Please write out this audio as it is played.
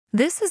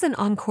This is an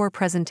encore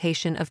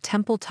presentation of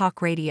Temple Talk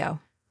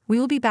Radio. We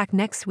will be back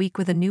next week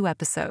with a new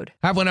episode.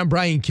 Hi, everyone. I'm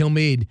Brian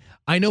Kilmeade.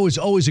 I know it's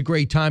always a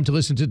great time to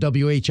listen to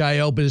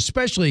WHIO, but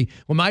especially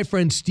when my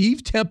friend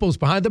Steve Temple's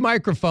behind the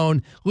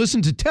microphone.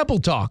 Listen to Temple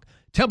Talk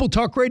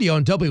Radio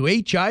on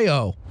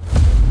WHIO.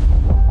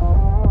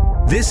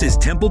 This is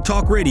Temple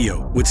Talk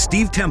Radio with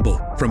Steve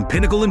Temple from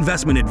Pinnacle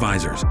Investment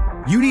Advisors.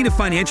 You need a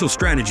financial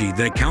strategy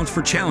that accounts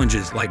for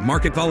challenges like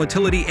market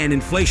volatility and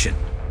inflation,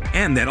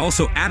 and that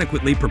also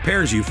adequately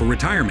prepares you for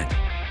retirement.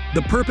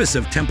 The purpose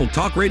of Temple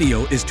Talk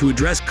Radio is to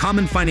address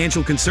common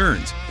financial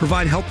concerns,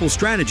 provide helpful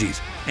strategies,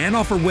 and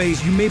offer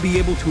ways you may be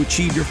able to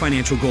achieve your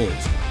financial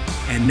goals.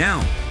 And now,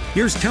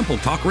 here's Temple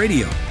Talk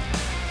Radio.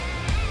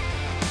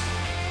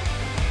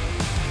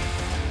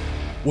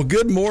 Well,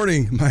 good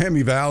morning,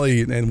 Miami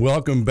Valley, and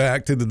welcome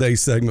back to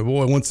today's segment.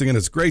 Boy, once again,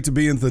 it's great to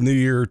be into the new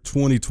year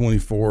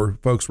 2024.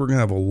 Folks, we're going to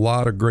have a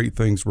lot of great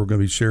things we're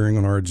going to be sharing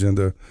on our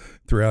agenda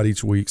throughout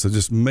each week. So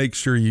just make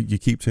sure you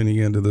keep tuning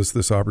into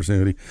this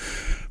opportunity.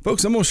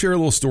 Folks, I'm going to share a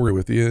little story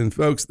with you. And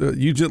folks,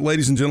 you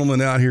ladies and gentlemen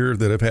out here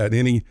that have had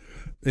any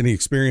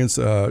experience,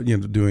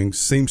 doing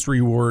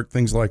seamstress work,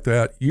 things like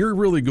that, you're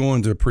really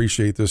going to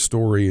appreciate this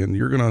story. And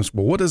you're going to ask,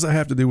 well, what does that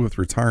have to do with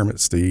retirement,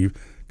 Steve?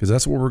 Because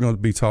that's what we're going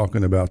to be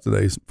talking about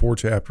today, 4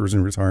 chapters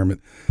in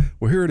retirement.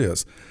 Well, here it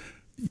is.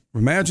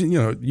 Imagine,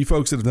 you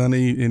folks that have done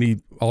any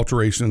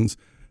alterations,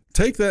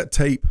 take that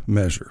tape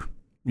measure,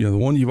 the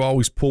one you've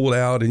always pulled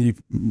out and you've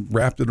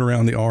wrapped it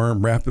around the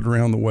arm, wrapped it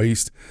around the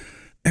waist.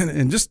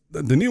 And just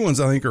the new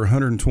ones, I think, are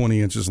 120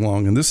 inches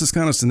long. And this is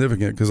kind of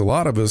significant because a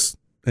lot of us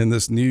in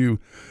this new,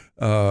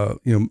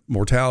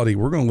 mortality,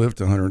 we're going to live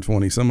to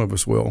 120. Some of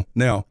us will.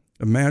 Now,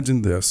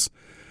 imagine this.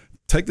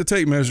 Take the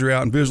tape measure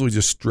out and visually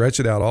just stretch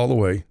it out all the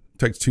way. It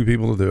takes 2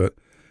 people to do it.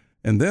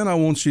 And then I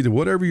want you to,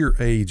 whatever your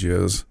age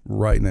is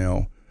right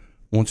now,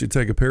 I want you to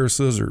take a pair of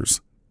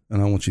scissors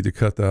and I want you to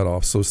cut that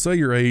off. So say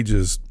your age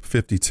is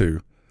 52.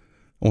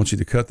 I want you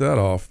to cut that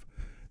off.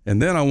 And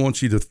then I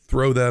want you to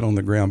throw that on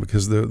the ground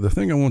because the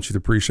thing I want you to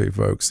appreciate,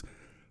 folks,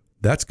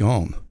 that's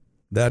gone.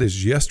 That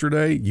is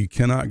yesterday. You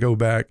cannot go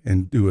back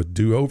and do a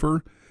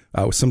do-over.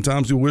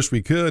 Sometimes we wish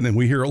we could, and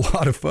we hear a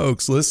lot of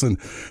folks, listen,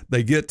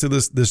 they get to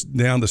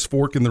this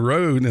fork in the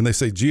road and they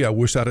say, gee, I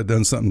wish I'd have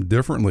done something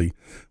differently.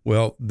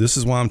 Well, this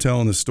is why I'm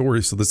telling this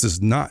story. So this is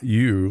not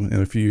you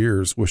in a few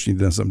years wishing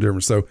you'd done something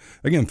different. So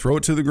again, throw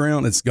it to the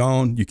ground. It's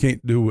gone. You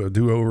can't do a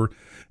do-over.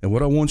 And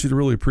what I want you to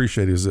really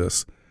appreciate is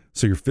this.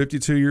 So you're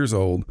 52 years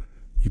old.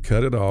 You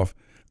cut it off.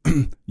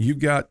 You've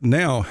got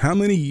now how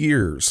many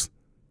years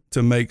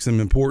to make some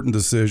important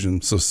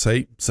decisions? So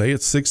say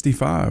it's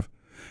 65.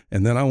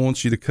 And then I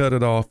want you to cut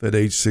it off at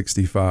age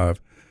 65.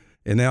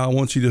 And now I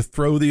want you to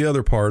throw the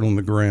other part on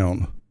the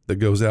ground that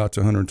goes out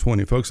to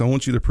 120. Folks, I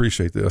want you to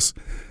appreciate this.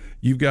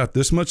 You've got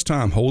this much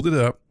time. Hold it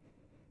up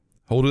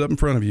in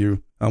front of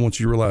you. I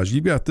want you to realize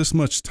you've got this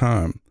much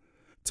time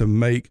to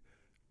make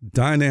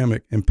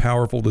dynamic and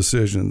powerful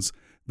decisions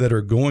that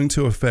are going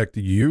to affect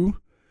you,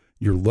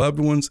 your loved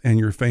ones, and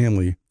your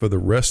family for the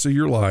rest of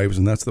your lives.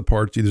 And that's the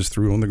part you just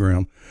threw on the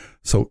ground.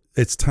 So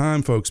it's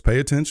time, folks. Pay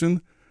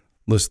attention.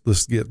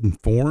 Let's get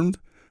informed.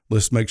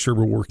 Let's make sure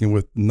we're working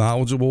with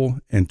knowledgeable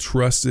and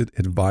trusted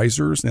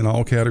advisors in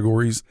all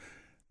categories.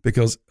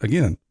 Because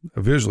again,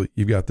 visually,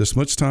 you've got this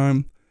much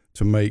time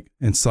to make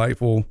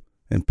insightful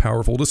and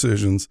powerful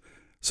decisions.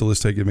 So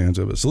let's take advantage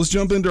of it. So let's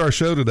jump into our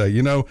show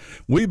today.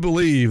 We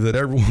believe that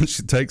everyone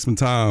should take some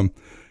time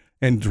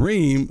and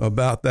dream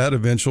about that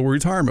eventual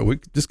retirement. We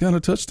just kind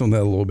of touched on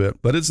that a little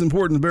bit, but it's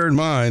important to bear in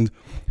mind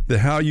that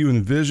how you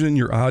envision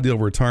your ideal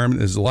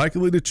retirement is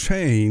likely to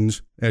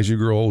change as you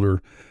grow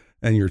older,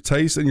 and your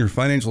tastes and your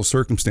financial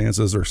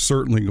circumstances are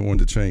certainly going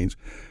to change.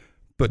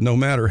 But no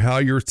matter how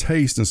your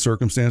taste and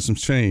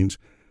circumstances change,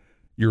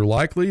 you're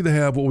likely to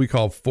have what we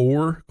call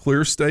 4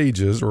 clear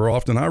stages, or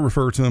often I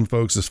refer to them,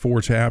 folks, as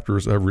 4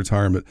 chapters of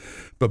retirement.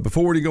 But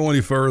before we go any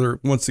further,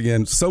 once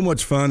again, so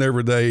much fun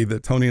every day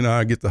that Tony and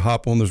I get to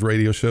hop on this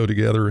radio show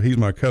together. He's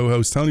my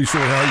co-host. Tony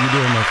Short, how are you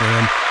doing, my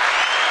friend?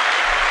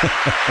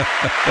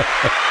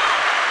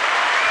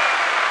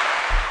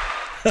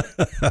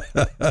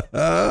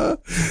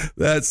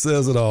 That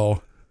says it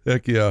all.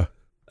 Heck yeah.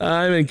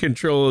 I'm in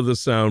control of the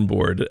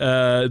soundboard.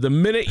 The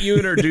minute you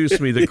introduce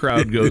me, the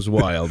crowd goes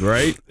wild,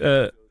 right?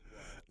 How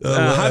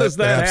does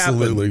that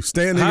absolutely. happen?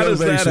 Standing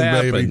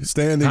ovation, baby.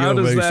 Standing How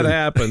ovation. How does that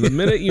happen? The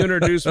minute you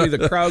introduce me,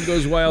 the crowd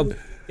goes wild.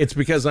 It's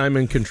because I'm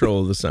in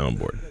control of the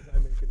soundboard.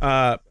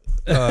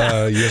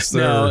 Yes, sir.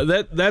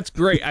 No, that's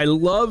great. I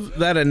love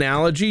that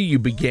analogy you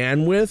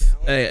began with,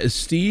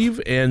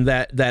 Steve, and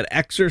that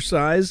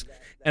exercise.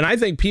 And I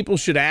think people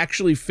should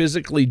actually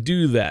physically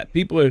do that.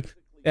 People are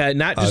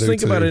not just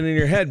think about it in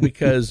your head,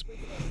 because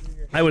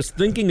I was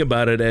thinking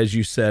about it as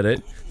you said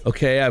it.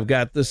 Okay, I've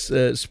got this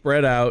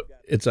spread out.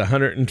 It's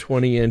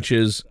 120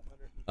 inches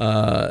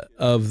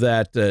of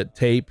that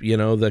tape,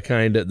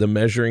 the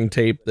measuring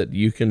tape that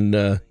you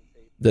can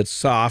that's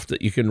soft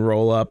that you can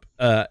roll up.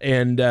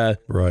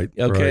 Right.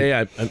 Okay.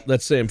 Right.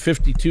 Let's say I'm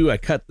 52. I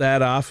cut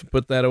that off,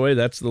 put that away.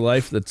 That's the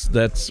life that's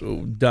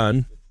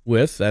done.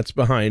 with. That's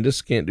behind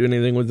us. Can't do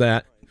anything with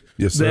that.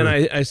 Yes, sir.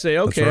 Then I say,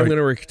 okay, right. I'm going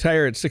to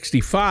retire at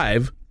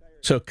 65.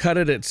 So cut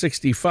it at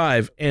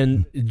 65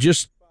 and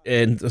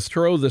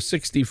throw the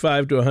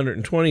 65 to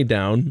 120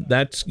 down.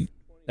 That's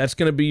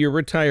going to be your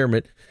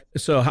retirement.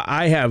 So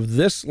I have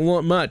this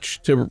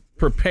much to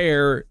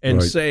prepare and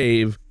Right.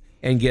 save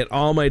and get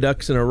all my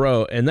ducks in a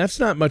row. And that's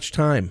not much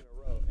time.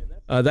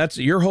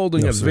 You're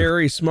holding a sir.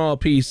 very small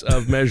piece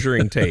of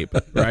measuring tape,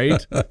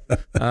 right?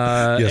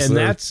 Yes,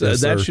 And sir.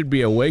 that should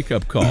be a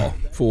wake-up call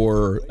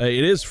for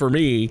it is for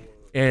me,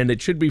 and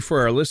it should be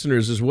for our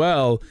listeners as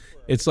well.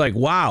 It's like,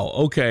 wow,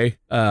 okay,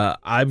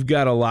 I've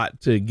got a lot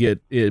to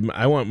get in.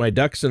 I want my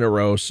ducks in a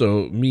row,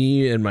 so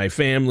me and my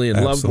family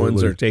and loved ones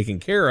Absolutely. are taken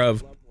care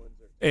of.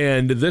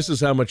 And this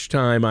is how much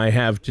time I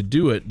have to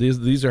do it.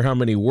 These are how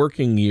many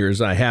working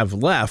years I have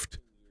left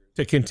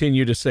to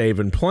continue to save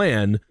and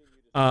plan.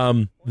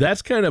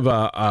 That's kind of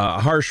a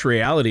harsh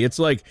reality. It's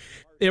like,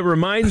 it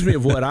reminds me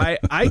of what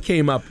I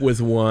came up with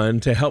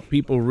one to help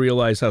people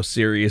realize how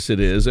serious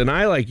it is. And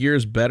I like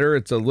yours better.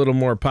 It's a little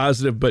more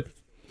positive, but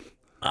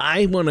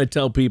I want to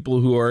tell people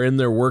who are in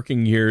their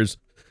working years,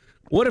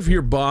 what if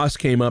your boss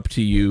came up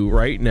to you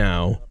right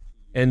now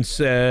and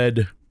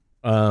said,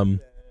 we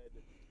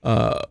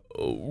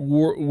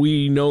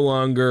no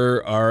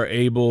longer are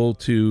able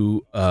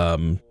to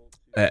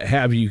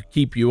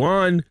keep you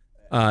on.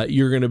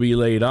 You're going to be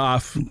laid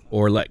off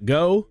or let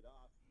go,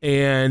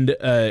 and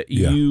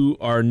you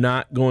are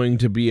not going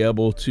to be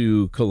able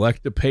to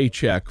collect a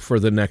paycheck for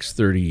the next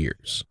 30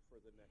 years.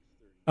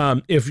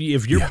 If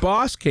your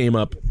boss came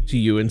up to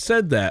you and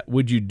said that,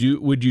 would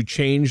you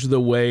change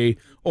the way?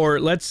 Or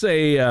let's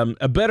say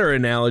a better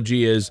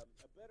analogy is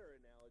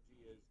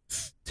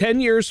 10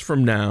 years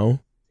from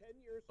now,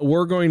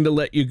 we're going to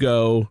let you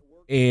go,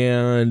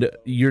 and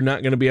you're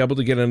not going to be able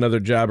to get another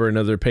job or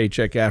another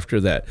paycheck after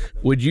that.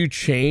 Would you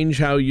change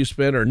how you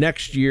spend? Or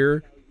next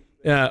year,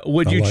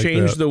 would you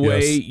change the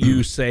way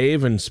you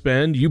save and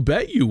spend? You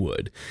bet you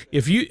would.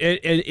 If you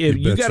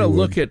got to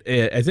look at,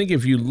 I think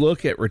if you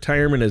look at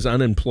retirement as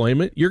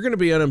unemployment, you're going to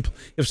be unemployed.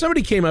 If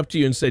somebody came up to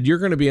you and said you're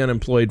going to be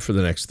unemployed for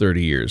the next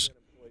 30 years,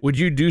 would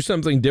you do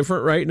something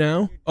different right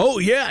now? Oh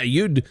yeah,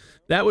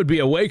 that would be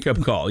a wake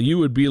up call. You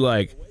would be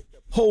like,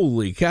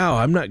 holy cow,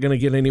 I'm not going to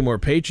get any more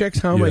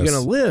paychecks. How am I going to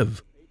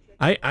live?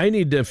 I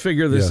need to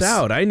figure this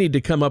out. I need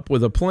to come up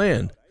with a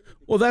plan.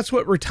 Well, that's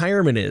what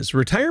retirement is.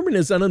 Retirement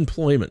is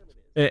unemployment.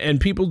 And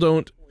people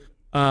don't,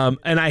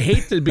 and I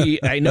hate to be,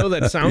 I know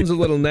that sounds a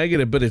little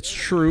negative, but it's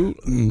true.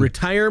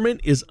 Retirement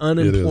is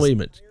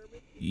unemployment.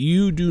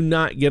 You do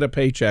not get a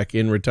paycheck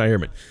in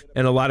retirement.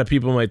 And a lot of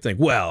people might think,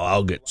 well,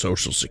 I'll get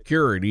Social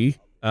Security.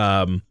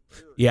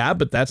 Yeah,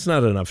 but that's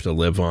not enough to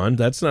live on.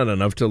 That's not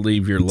enough to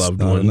leave your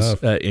loved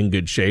ones in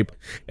good shape.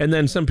 And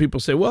then some people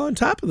say, well, on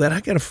top of that,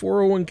 I got a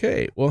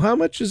 401k. Well, how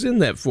much is in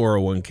that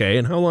 401k,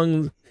 and how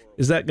long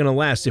is that going to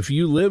last? If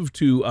you live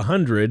to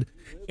 100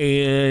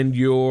 and if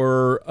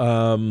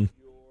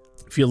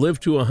you live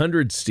to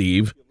 100,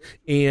 Steve,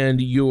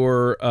 and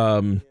your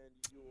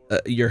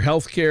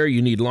health care,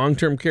 you need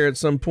long-term care at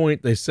some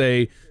point. They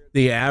say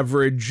the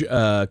average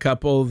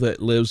couple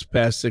that lives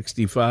past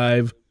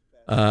 65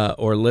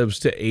 or lives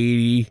to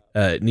 80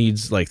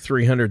 needs like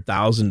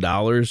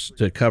 $300,000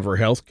 to cover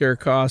healthcare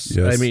costs.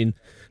 Yes. I mean,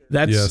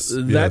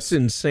 that's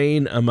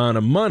insane amount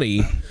of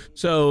money.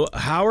 So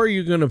how are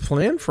you going to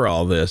plan for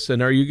all this?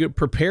 And are you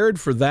prepared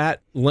for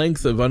that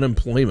length of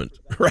unemployment?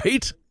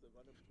 Right?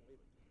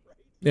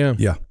 Yeah.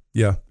 Yeah.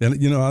 Yeah.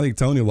 And, I think,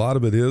 Tony, a lot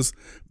of it is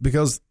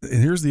because,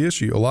 and here's the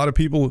issue. A lot of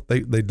people,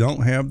 they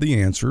don't have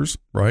the answers,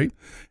 right?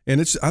 And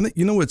I think,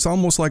 it's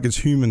almost like it's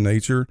human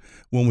nature.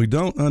 When we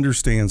don't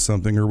understand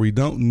something or we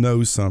don't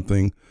know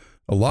something,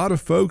 a lot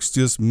of folks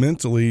just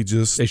mentally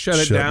they shut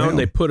it down.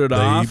 They put it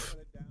off.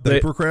 They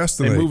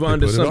procrastinate. They move on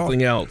to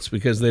something else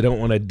because they don't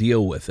want to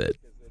deal with it.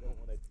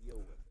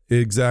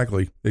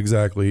 Exactly.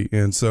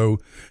 And so,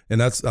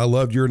 I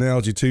loved your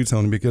analogy too,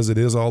 Tony, because it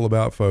is all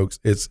about folks.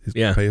 It's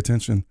pay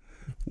attention.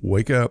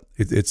 Wake up.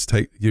 It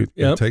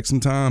takes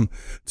some time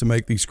to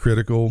make these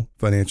critical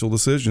financial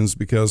decisions,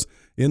 because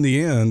in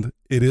the end,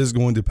 it is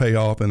going to pay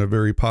off in a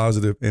very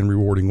positive and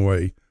rewarding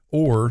way,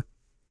 or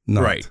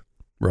not.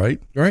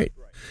 Right.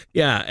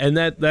 Yeah, and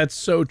that's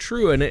so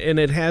true, and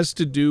it has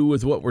to do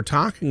with what we're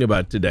talking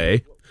about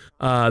today,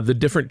 the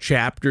different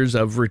chapters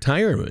of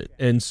retirement.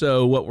 And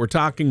so what we're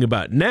talking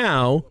about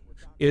now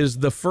is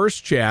the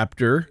first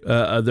chapter.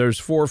 There's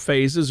 4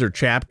 phases or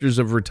chapters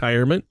of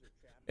retirement.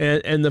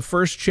 And the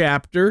first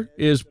chapter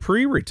is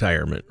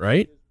pre-retirement,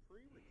 right?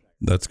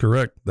 That's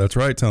correct. That's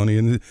right, Tony.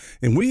 And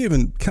we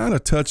even kind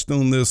of touched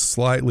on this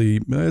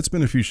slightly. It's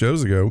been a few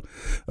shows ago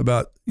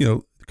about,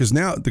 because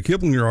now the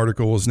Kiplinger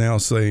article is now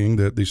saying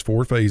that these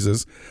 4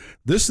 phases,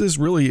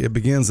 it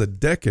begins a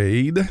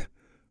decade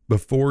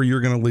before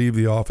you're going to leave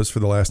the office for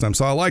the last time.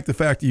 So I like the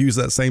fact you used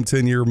that same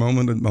 10-year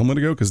moment a moment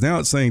ago, because now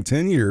it's saying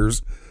 10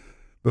 years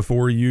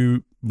before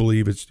you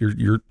believe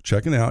you're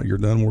checking out, you're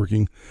done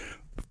working.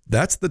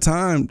 That's the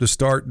time to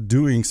start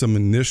doing some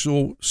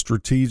initial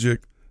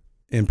strategic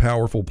and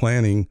powerful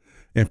planning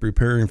and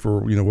preparing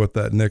for, what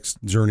that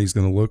next journey is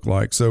going to look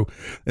like. So,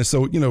 a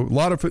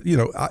lot of,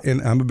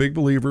 and I'm a big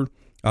believer.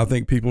 I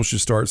think people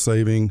should start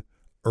saving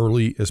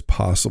early as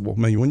possible.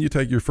 I mean, when you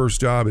take your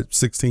first job at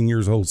 16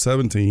 years old,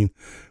 17,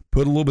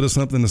 put a little bit of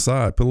something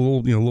aside, put a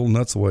little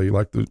nuts away.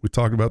 Like we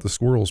talked about the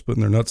squirrels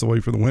putting their nuts away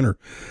for the winter.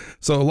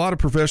 So a lot of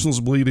professionals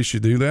believe they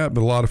should do that,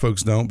 but a lot of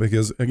folks don't,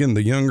 because again,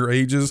 the younger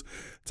ages,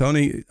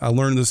 Tony, I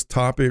learned this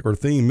topic or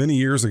theme many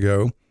years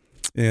ago,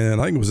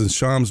 and I think it was in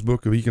Sham's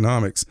book of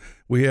economics.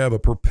 We have a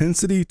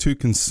propensity to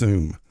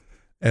consume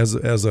as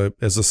a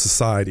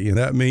society. And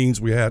that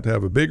means we have to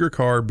have a bigger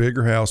car,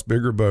 bigger house,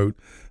 bigger boat,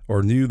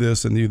 or knew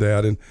this and knew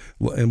that.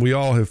 And we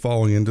all have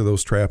fallen into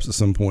those traps at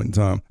some point in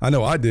time. I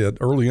know I did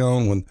early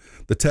on when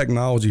the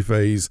technology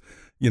phase,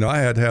 I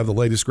had to have the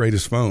latest,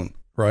 greatest phone,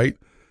 right?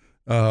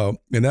 And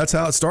that's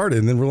how it started.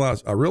 And then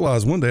I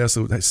realized one day, I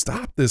said, hey,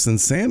 stop this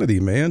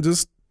insanity, man.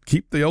 Just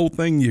keep the old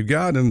thing you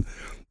got. And,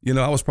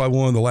 I was probably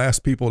one of the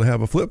last people to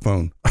have a flip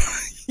phone,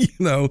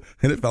 and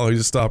it finally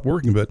just stopped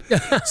working. But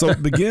so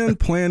begin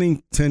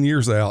planning 10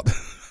 years out.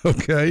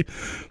 Okay.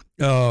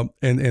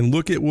 And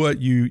look at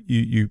what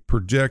you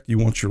project you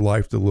want your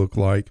life to look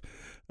like,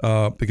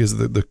 because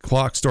the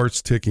clock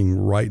starts ticking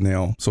right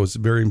now. So it's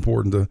very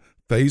important to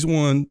phase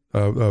one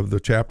of the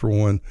chapter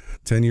 1,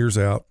 10 years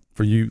out.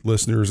 For you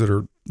listeners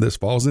this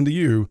falls into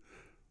you,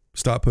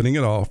 stop putting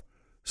it off,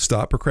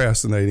 stop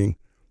procrastinating.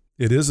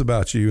 It is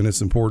about you, and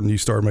it's important you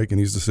start making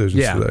these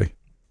decisions today.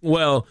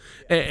 Well,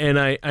 and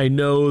I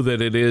know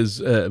that it is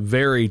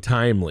very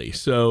timely.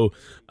 So,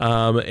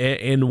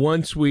 and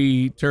once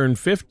we turn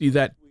 50,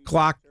 that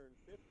clock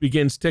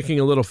begins ticking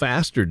a little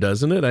faster,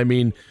 doesn't it? I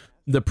mean,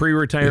 the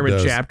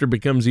pre-retirement chapter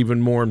becomes even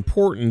more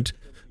important.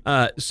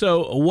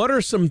 So what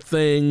are some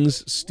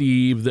things,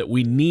 Steve, that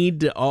we need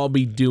to all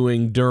be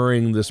doing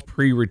during this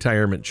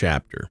pre-retirement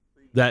chapter?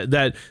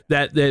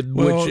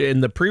 Which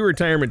in the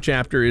pre-retirement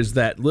chapter is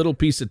that little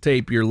piece of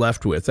tape you're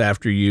left with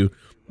after you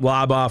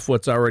lob off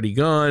what's already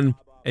gone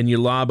and you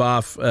lob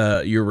off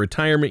your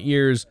retirement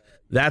years.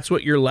 That's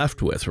what you're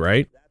left with,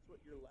 right?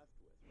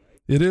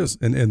 It is.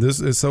 And this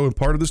is so in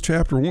part of this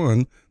chapter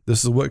 1,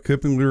 this is what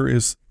Kiplinger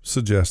is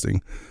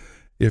suggesting.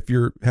 If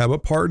you have a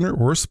partner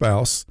or a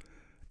spouse,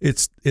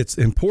 it's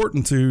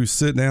important to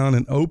sit down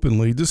and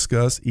openly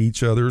discuss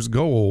each other's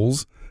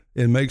goals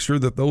and make sure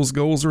that those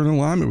goals are in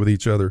alignment with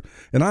each other.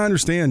 And I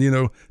understand,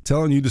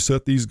 telling you to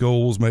set these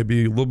goals may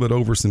be a little bit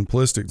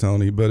oversimplistic,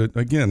 Tony, but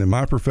again, in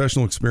my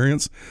professional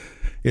experience,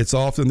 it's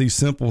often these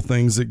simple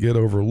things that get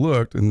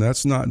overlooked. And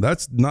that's not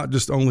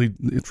just only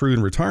true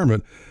in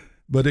retirement,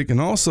 but it can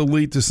also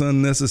lead to some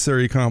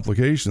unnecessary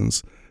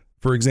complications.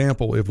 For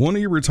example, if one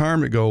of your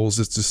retirement goals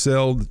is to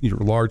sell your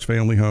large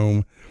family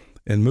home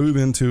and move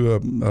into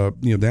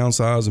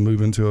downsize and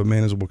move into a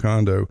manageable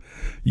condo,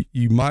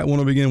 you might want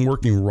to begin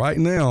working right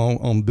now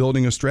on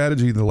building a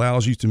strategy that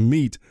allows you to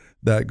meet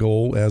that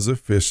goal as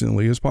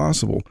efficiently as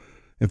possible.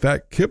 In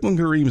fact,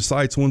 Kiplinger even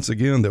cites once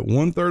again that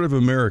 1/3 of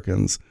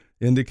Americans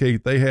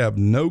indicate they have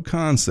no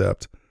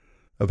concept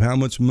of how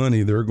much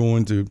money they're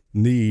going to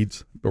need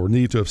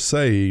to have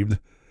saved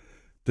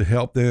to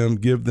help them,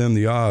 give them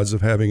the odds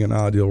of having an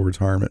ideal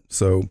retirement.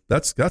 So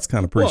that's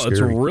kind of pretty scary.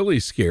 It's really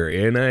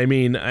scary. And I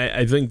mean,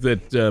 I think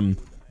that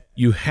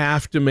you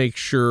have to make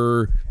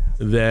sure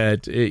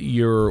that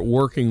you're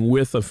working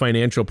with a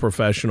financial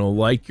professional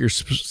like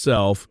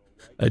yourself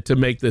to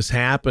make this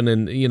happen.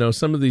 And,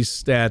 some of these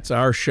stats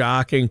are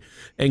shocking,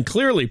 and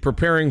clearly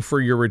preparing for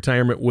your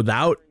retirement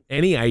without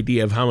any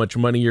idea of how much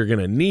money you're going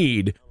to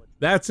need,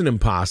 that's an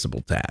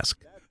impossible task.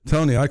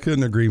 Tony, I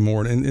couldn't agree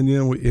more.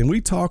 And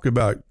we talk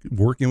about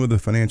working with a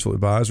financial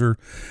advisor.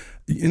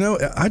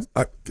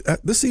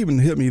 This even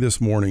hit me this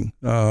morning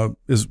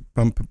as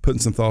I'm putting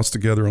some thoughts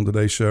together on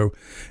today's show.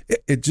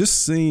 It just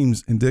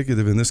seems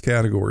indicative in this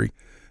category.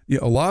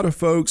 A lot of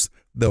folks,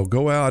 they'll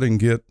go out and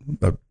get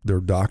their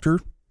doctor,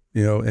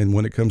 and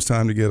when it comes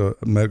time to get a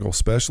medical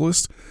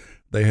specialist,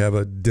 they have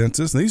a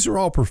dentist. And these are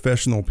all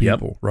professional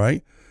people,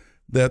 right?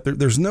 That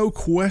there's no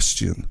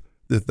question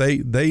that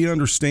they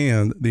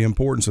understand the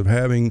importance of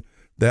having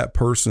that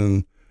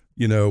person,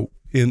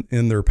 in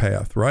their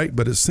path, right?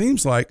 But it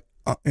seems like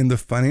in the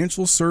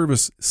financial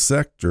service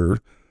sector,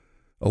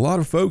 a lot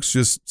of folks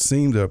just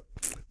seem to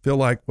feel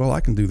like, well,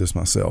 I can do this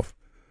myself.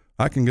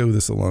 I can go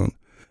this alone.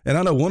 And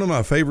I know one of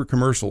my favorite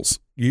commercials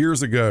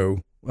years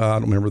ago, I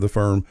don't remember the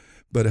firm,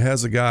 but it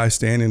has a guy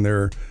standing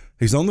there.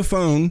 He's on the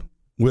phone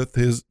with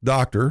his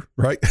doctor,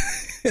 right?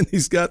 And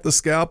he's got the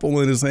scalpel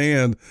in his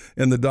hand,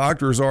 and the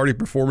doctor is already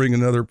performing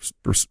another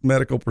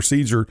medical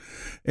procedure,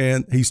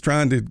 and he's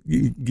trying to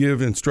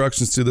give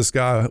instructions to this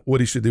guy what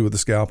he should do with the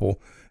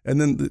scalpel.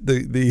 And then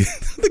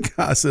the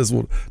guy says,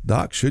 well,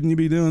 doc, shouldn't you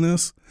be doing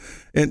this?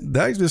 And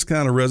that just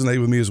kind of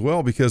resonated with me as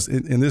well, because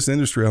in this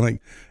industry, I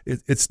think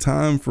it's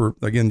time for,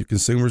 again, your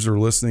consumers are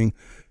listening,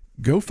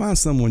 go find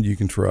someone you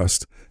can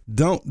trust.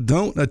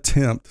 Don't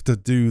attempt to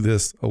do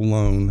this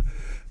alone.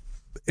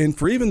 And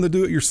for even the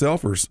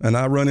do-it-yourselfers, and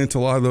I run into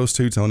a lot of those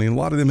too, Tony, and a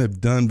lot of them have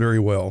done very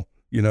well,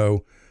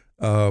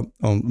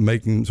 on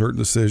making certain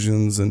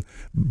decisions.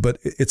 But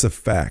it's a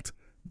fact.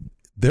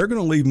 they're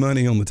going to leave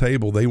money on the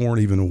table they weren't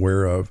even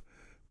aware of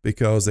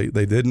because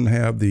they didn't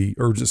have the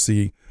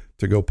urgency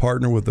to go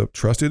partner with a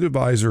trusted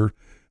advisor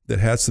that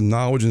had some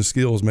knowledge and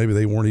skills maybe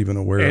they weren't even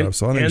aware of.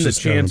 So I think and it's the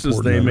just kind of chances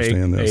important they to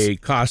make understand this. a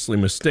costly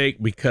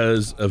mistake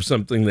because of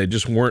something they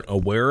just weren't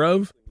aware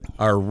of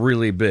are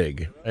really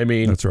big. I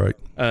mean, That's right.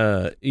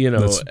 That's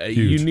huge.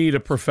 you need a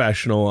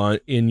professional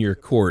in your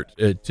court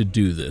to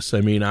do this.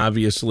 I mean,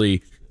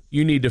 obviously,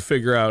 you need to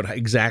figure out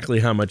exactly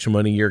how much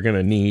money you're going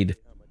to need,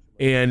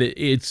 and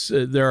it's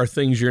there are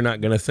things you're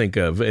not going to think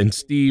of. And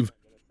Steve,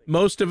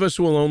 most of us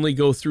will only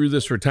go through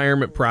this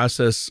retirement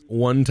process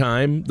one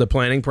time, the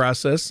planning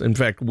process. In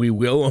fact, we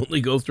will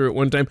only go through it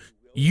one time.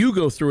 You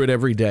go through it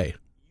every day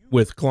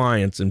with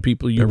clients and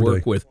people you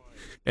work with.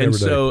 And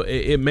so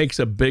it makes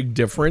a big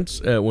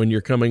difference when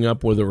you're coming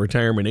up with a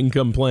retirement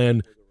income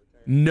plan,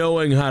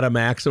 knowing how to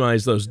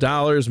maximize those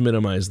dollars,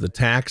 minimize the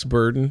tax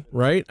burden,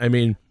 right? I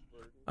mean,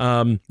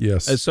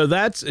 yes. So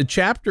that's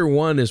chapter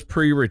 1 is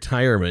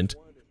pre-retirement.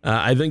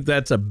 I think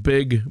that's a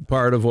big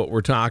part of what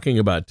we're talking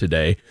about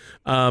today.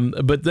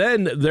 But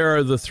then there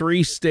are the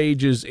 3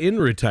 stages in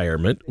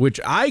retirement, which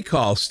I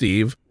call,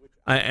 Steve,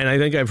 and I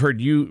think I've heard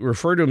you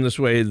refer to them this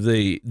way,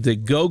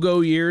 the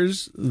go-go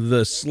years,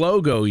 the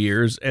slow-go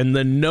years, and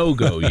the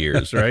no-go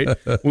years, right?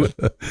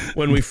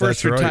 When we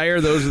first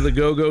retire, those are the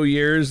go-go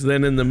years.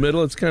 Then in the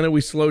middle, it's kind of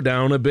we slow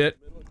down a bit.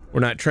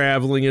 We're not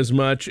traveling as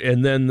much.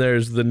 And then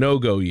there's the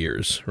no-go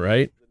years,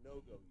 right?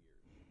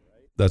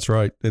 That's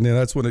right. And then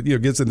that's when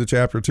it gets into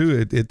chapter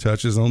 2. It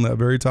touches on that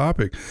very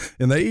topic.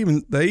 And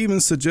they even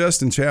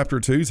suggest in chapter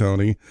 2,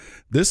 Tony,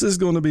 this is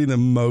going to be the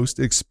most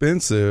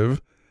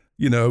expensive,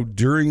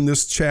 during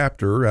this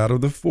chapter out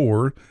of the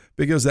 4,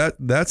 because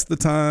that's the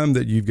time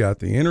that you've got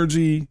the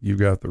energy, you've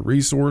got the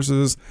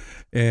resources,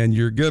 and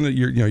you're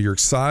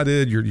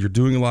excited, you're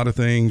doing a lot of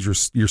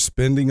things, you're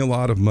spending a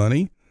lot of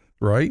money,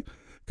 right?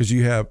 Because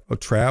you have a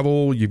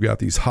travel, you've got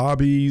these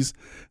hobbies.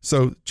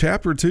 So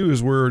chapter 2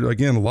 is where,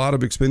 again, a lot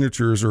of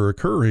expenditures are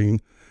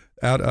occurring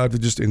out of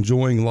just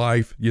enjoying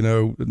life,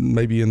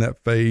 maybe in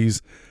that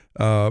phase.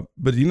 But,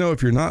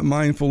 if you're not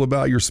mindful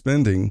about your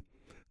spending,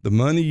 the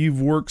money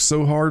you've worked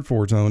so hard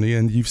for, Tony,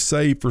 and you've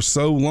saved for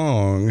so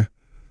long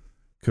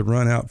could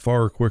run out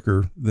far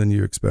quicker than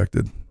you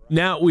expected.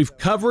 Now, we've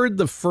covered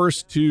the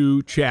first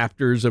 2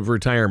 chapters of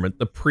retirement,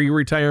 the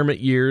pre-retirement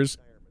years,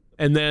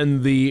 and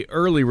then the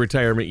early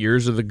retirement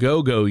years or the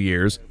go-go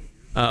years.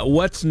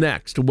 What's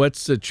next?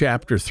 What's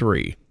chapter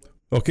 3?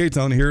 Okay,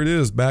 Tony, here it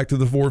is. Back to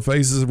the 4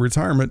 phases of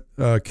retirement.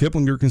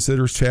 Kiplinger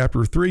considers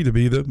chapter 3 to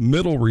be the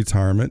middle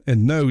retirement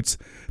and notes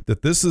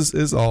that this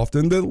is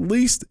often the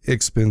least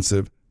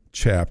expensive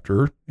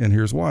chapter. And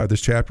here's why.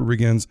 This chapter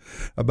begins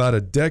about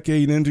a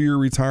decade into your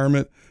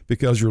retirement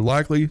because you're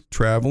likely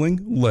traveling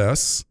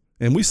less.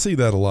 And we see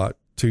that a lot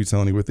too,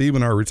 Tony, with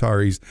even our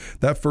retirees.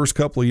 That first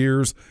couple of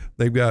years,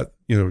 they've got,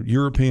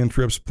 European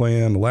trips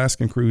planned,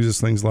 Alaskan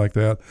cruises, things like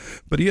that.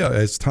 But yeah,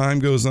 as time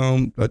goes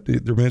on,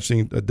 they're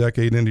mentioning a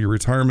decade into your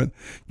retirement,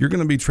 you're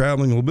going to be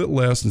traveling a little bit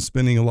less and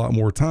spending a lot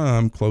more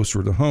time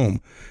closer to home.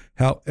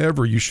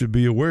 However, you should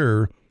be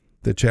aware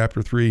that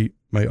chapter 3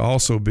 may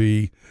also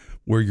be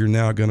where you're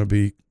now going to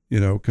be,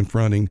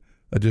 confronting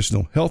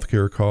additional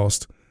healthcare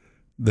costs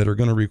that are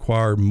going to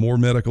require more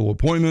medical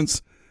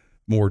appointments,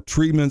 more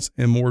treatments,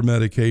 and more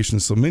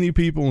medications. So many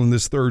people in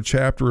this 3rd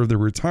chapter of the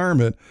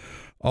retirement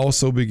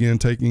also begin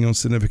taking on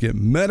significant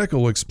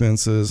medical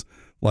expenses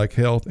like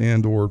health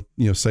and or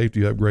safety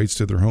upgrades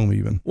to their home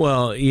even.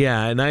 Well,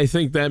 yeah, and I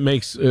think that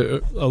makes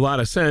a lot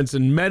of sense.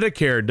 And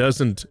Medicare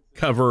doesn't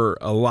cover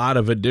a lot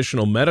of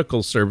additional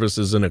medical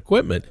services and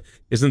equipment.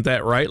 Isn't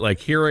that right? Like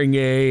hearing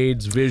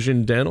aids,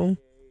 vision, dental?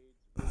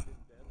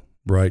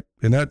 Right.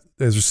 And that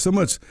there's so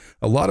much,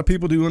 a lot of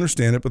people do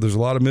understand it, but there's a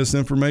lot of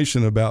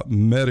misinformation about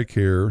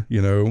Medicare.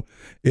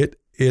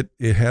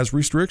 It has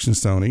restrictions,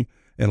 Tony,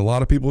 and a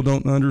lot of people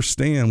don't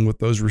understand what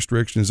those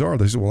restrictions are.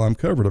 They say, well, I'm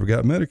covered, I've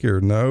got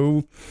Medicare.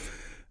 No,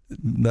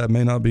 that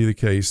may not be the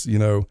case,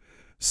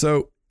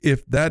 So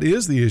if that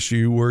is the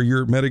issue where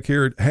your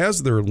Medicare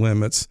has their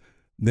limits,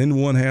 then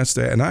one has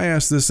to, and I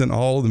ask this in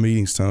all the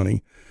meetings,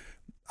 Tony,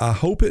 I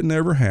hope it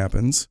never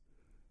happens.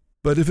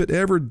 But if it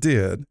ever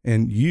did,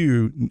 and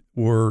you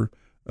were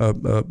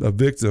a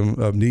victim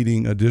of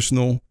needing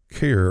additional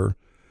care,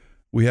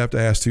 we have to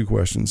ask 2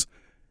 questions.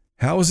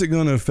 How is it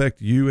going to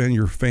affect you and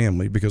your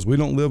family? Because we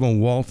don't live on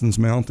Walton's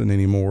Mountain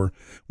anymore,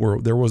 where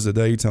there was a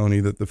day, Tony,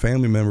 that the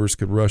family members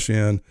could rush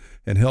in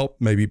and help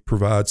maybe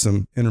provide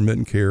some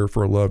intermittent care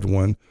for a loved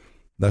one.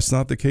 That's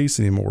not the case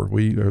anymore.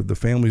 The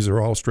families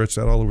are all stretched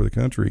out all over the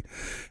country.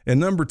 And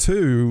number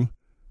 2,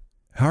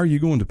 how are you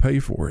going to pay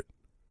for it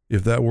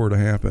if that were to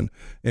happen?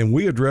 And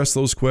we address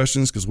those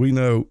questions because we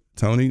know,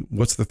 Tony,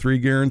 what's the 3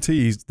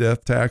 guarantees?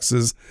 Death,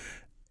 taxes,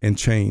 and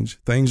change.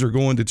 Things are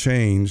going to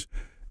change.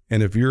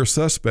 And if you're a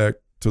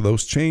suspect to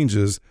those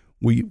changes,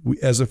 we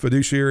as a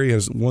fiduciary,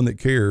 as one that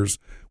cares,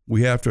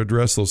 we have to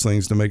address those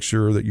things to make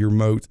sure that your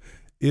moat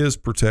is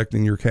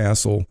protecting your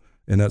castle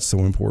And that's so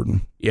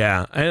important.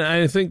 Yeah, and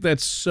I think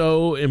that's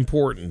so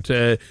important.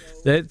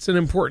 That's an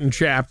important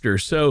chapter.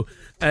 So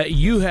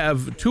you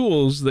have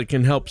tools that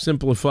can help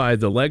simplify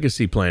the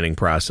legacy planning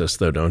process,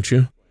 though, don't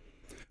you?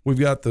 We've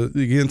got Tony,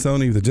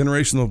 the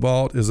generational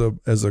vault is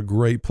a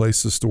great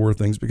place to store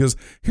things, because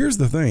here's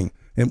the thing,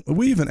 and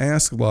we even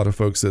ask a lot of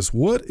folks this: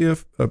 what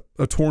if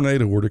a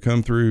tornado were to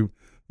come through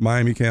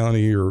Miami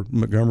County or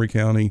Montgomery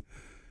County,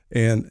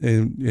 and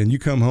you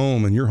come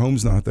home and your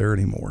home's not there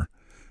anymore?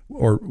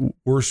 Or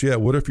worse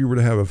yet, what if you were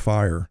to have a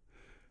fire?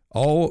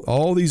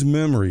 All these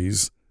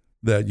memories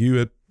that you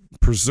had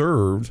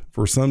preserved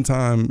for some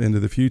time into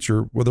the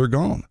future, well, they're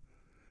gone.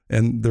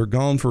 And they're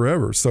gone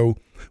forever. So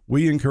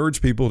we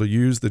encourage people to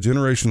use the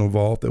generational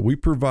vault that we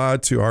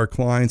provide to our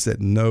clients at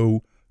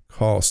no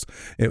cost.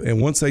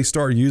 And once they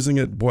start using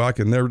it, boy, I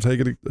can never take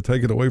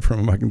it away from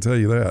them. I can tell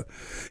you that,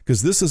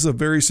 because this is a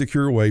very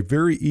secure way,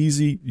 very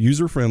easy,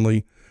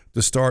 user-friendly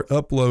to start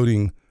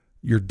uploading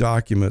your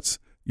documents,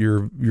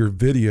 your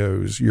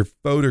videos, your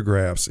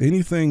photographs,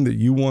 anything that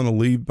you want to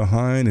leave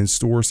behind and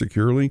store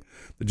securely.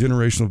 The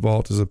generational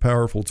vault is a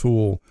powerful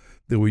tool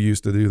that we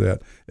use to do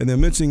that. And then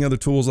mentioning other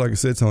tools, like I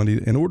said,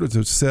 Tony, in order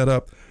to set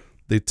up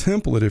the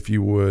template, if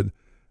you would,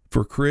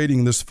 for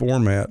creating this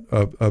format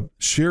of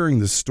sharing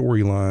this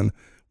storyline,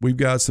 we've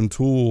got some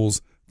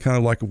tools kind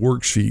of like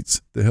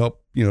worksheets to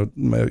help,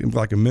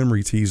 like a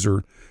memory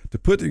teaser, to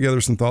put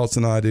together some thoughts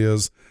and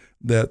ideas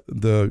that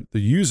the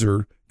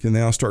user can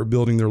now start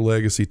building their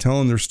legacy,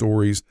 telling their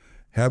stories,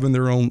 having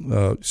their own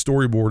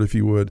storyboard, if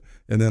you would,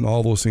 and then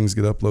all those things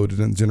get uploaded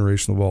in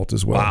Generational Vault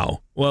as well.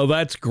 Wow. Well,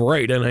 that's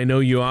great. And I know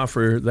you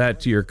offer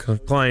that to your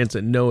clients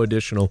at no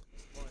additional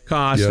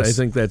cost. Yes. I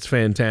think that's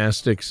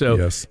fantastic. So,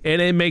 yes.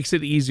 And it makes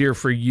it easier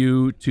for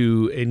you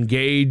to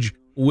engage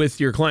with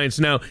your clients.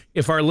 Now,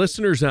 if our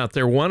listeners out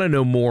there want to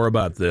know more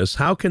about this,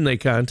 how can they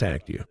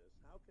contact you?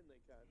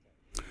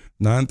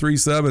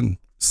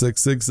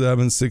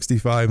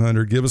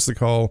 937-667-6500. Give us a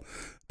call.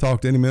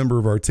 Talk to any member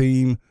of our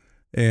team.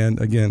 And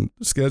again,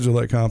 schedule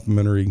that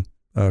complimentary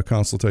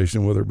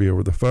consultation, whether it be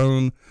over the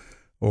phone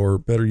or,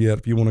 better yet,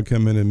 if you want to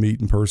come in and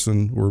meet in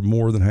person, we're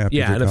more than happy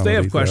to and if they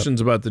have accommodate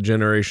questions about the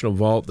Generational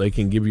Vault, they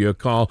can give you a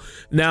call.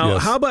 Now,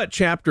 Yes. How about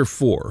Chapter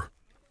 4?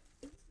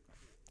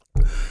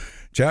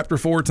 Chapter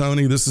 4,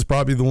 Tony, this is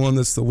probably the one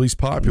that's the least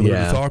popular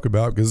to talk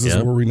about, because this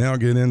is where we now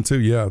get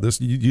into,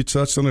 this you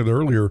touched on it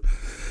earlier.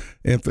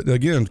 And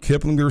again,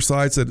 Kiplinger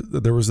cites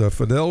that there was a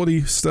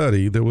Fidelity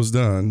study that was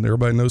done.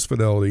 Everybody knows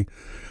Fidelity.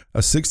 A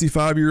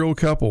 65-year-old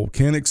couple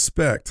can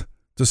expect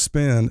to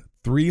spend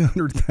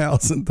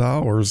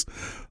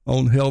 $300,000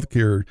 on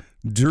healthcare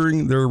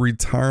during their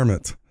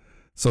retirement.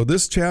 So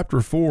this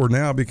Chapter 4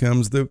 now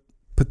becomes the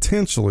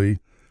potentially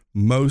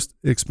most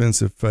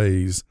expensive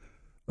phase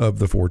of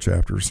the 4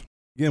 chapters.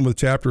 Again, with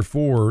Chapter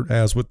 4,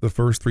 as with the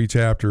first 3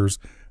 chapters,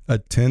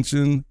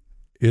 attention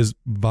is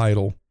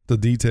vital. The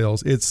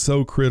details. It's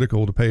so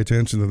critical to pay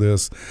attention to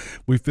this.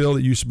 We feel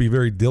that you should be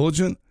very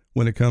diligent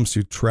when it comes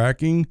to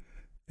tracking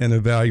and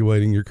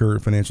evaluating your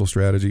current financial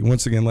strategy.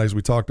 Once again, as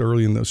we talked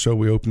early in the show,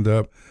 we opened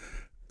up,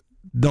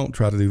 don't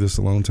try to do this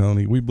alone,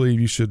 Tony. We believe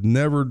you should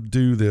never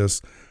do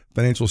this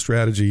financial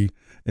strategy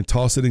and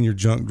toss it in your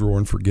junk drawer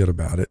and forget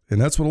about it.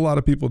 And that's what a lot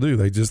of people do.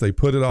 They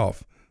put it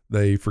off.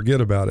 They forget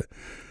about it.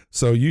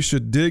 So you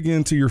should dig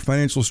into your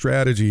financial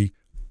strategy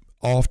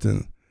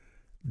often.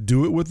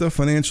 Do it with a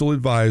financial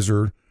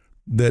advisor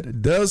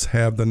that does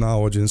have the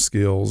knowledge and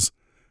skills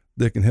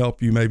that can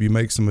help you maybe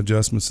make some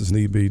adjustments as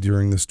need be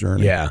during this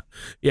journey. Yeah,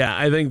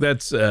 I think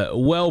that's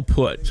well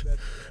put.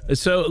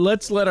 So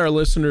let's let our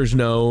listeners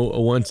know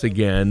once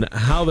again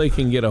how they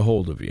can get a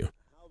hold of you.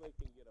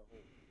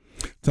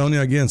 Tony,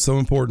 again, so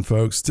important,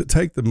 folks, to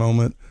take the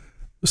moment.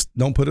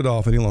 Don't put it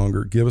off any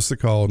longer. Give us a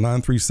call,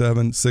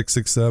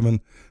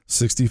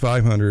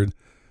 937-667-6500.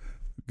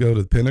 Go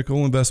to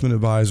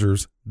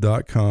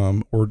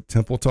pinnacleinvestmentadvisors.com or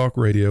Temple Talk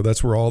Radio.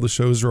 That's where all the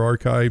shows are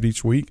archived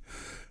each week.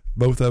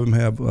 Both of them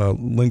have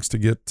links to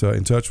get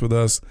in touch with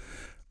us.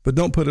 But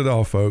don't put it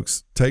off,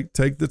 folks. Take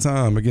the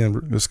time.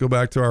 Again, let's go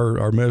back to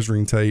our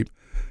measuring tape.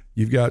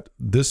 You've got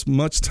this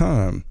much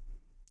time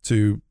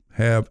to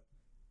have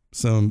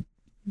some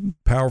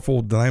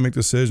powerful, dynamic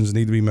decisions that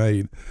need to be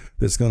made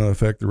that's going to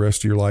affect the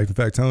rest of your life. In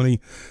fact,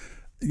 Tony,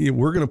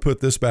 we're going to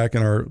put this back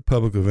in our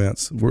public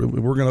events. We're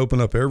going to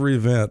open up every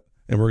event,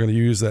 and we're going to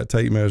use that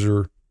tape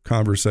measure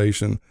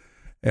conversation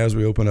as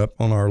we open up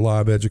on our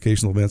live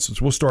educational events. So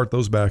we'll start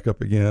those back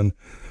up again,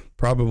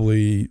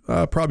 probably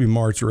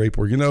March or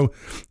April.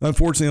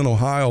 Unfortunately in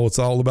Ohio, it's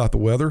all about the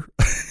weather.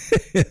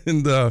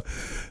 And,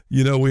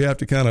 we have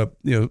to kind of,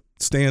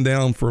 stand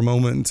down for a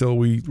moment until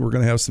we're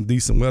going to have some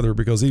decent weather,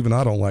 because even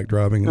I don't like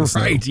driving in the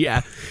snow. Right,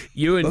 yeah.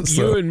 You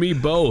and me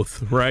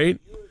both, right?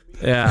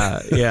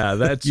 Yeah,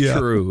 that's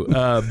true.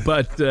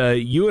 But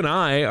you and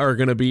I are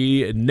going to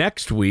be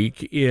next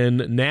week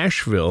in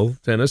Nashville,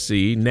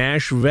 Tennessee,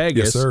 Nash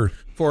Vegas, yes, sir,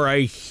 for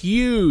a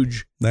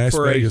huge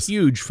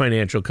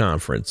financial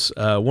conference,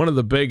 one of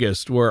the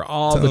biggest, where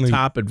all the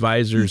top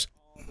advisors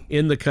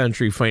in the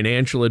country,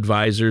 financial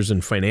advisors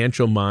and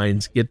financial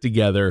minds, get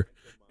together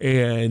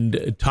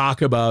and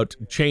talk about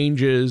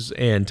changes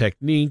and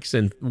techniques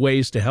and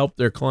ways to help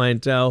their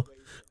clientele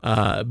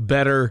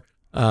better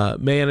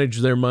manage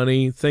their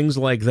money, things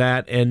like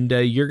that. And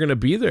you're going to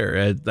be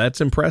there.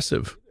 That's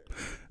impressive.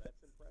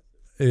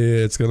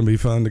 It's going to be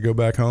fun to go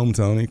back home,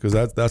 Tony, because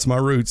that's my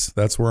roots.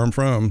 That's where I'm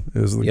from,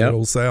 is the good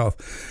old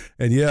South.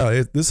 And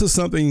this is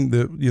something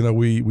that,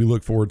 we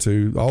look forward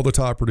to. All the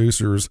top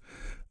producers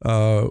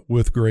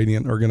with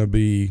Gradient are going to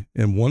be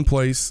in one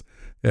place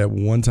at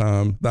one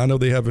time. I know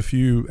they have a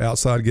few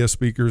outside guest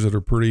speakers that are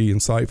pretty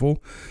insightful,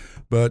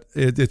 but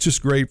it's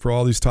just great for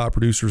all these top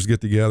producers to get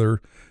together.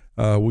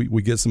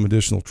 We get some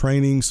additional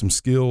training, some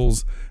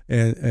skills,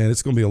 and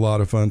it's going to be a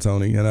lot of fun,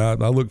 Tony. And I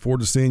look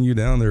forward to seeing you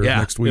down there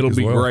next week. It'll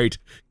be well. Great.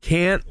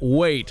 Can't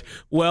wait.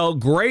 Well,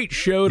 great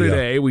show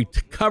today. We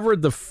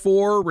covered the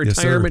 4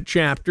 retirement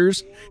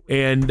chapters,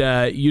 and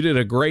you did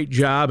a great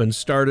job and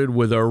started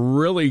with a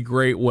really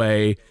great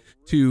way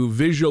to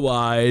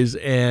visualize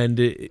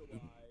and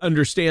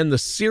understand the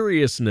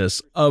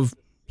seriousness of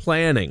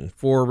planning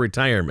for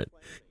retirement.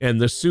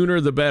 And the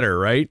sooner the better,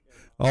 right?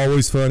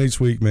 Always fun each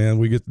week, man.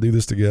 We get to do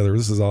this together.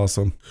 This is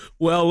awesome.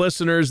 Well,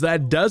 listeners,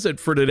 that does it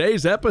for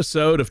today's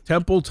episode of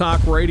Temple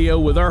Talk Radio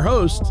with our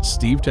host,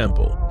 Steve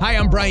Temple. Hi,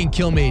 I'm Brian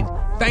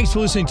Kilmeade. Thanks for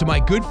listening to my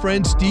good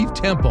friend Steve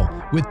Temple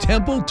with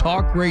Temple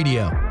Talk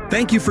Radio.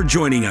 Thank you for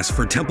joining us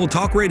for Temple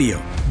Talk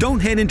Radio. Don't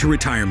head into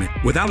retirement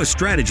without a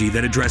strategy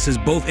that addresses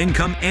both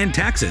income and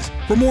taxes.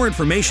 For more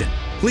information,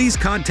 please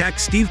contact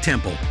Steve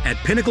Temple at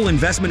Pinnacle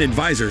Investment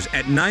Advisors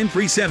at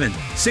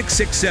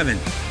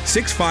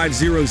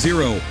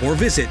 937-667-6500 or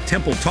visit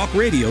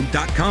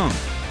TempleTalkRadio.com.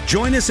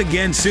 Join us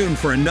again soon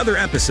for another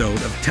episode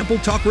of Temple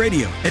Talk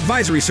Radio.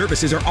 Advisory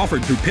services are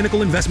offered through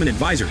Pinnacle Investment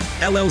Advisors,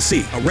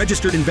 LLC, a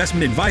registered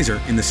investment advisor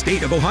in the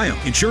state of Ohio.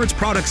 Insurance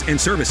products and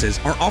services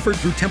are offered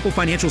through Temple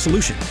Financial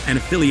Solutions, an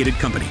affiliated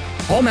company.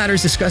 All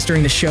matters discussed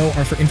during the show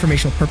are for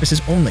informational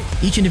purposes only.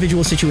 Each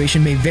individual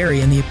situation may vary,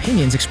 and the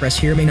opinions expressed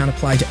here may not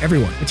apply to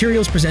everyone.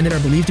 Materials presented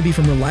are believed to be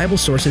from reliable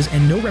sources,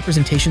 and no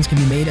representations can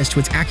be made as to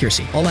its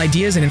accuracy. All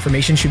ideas and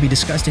information should be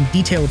discussed in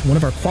detail with one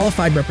of our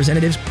qualified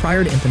representatives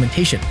prior to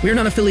implementation. We are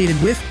not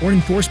affiliated with or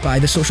endorsed by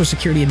the Social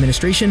Security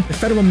Administration, the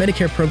Federal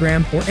Medicare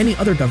Program, or any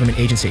other government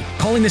agency.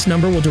 Calling this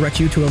number will direct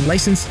you to a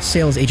licensed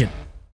sales agent.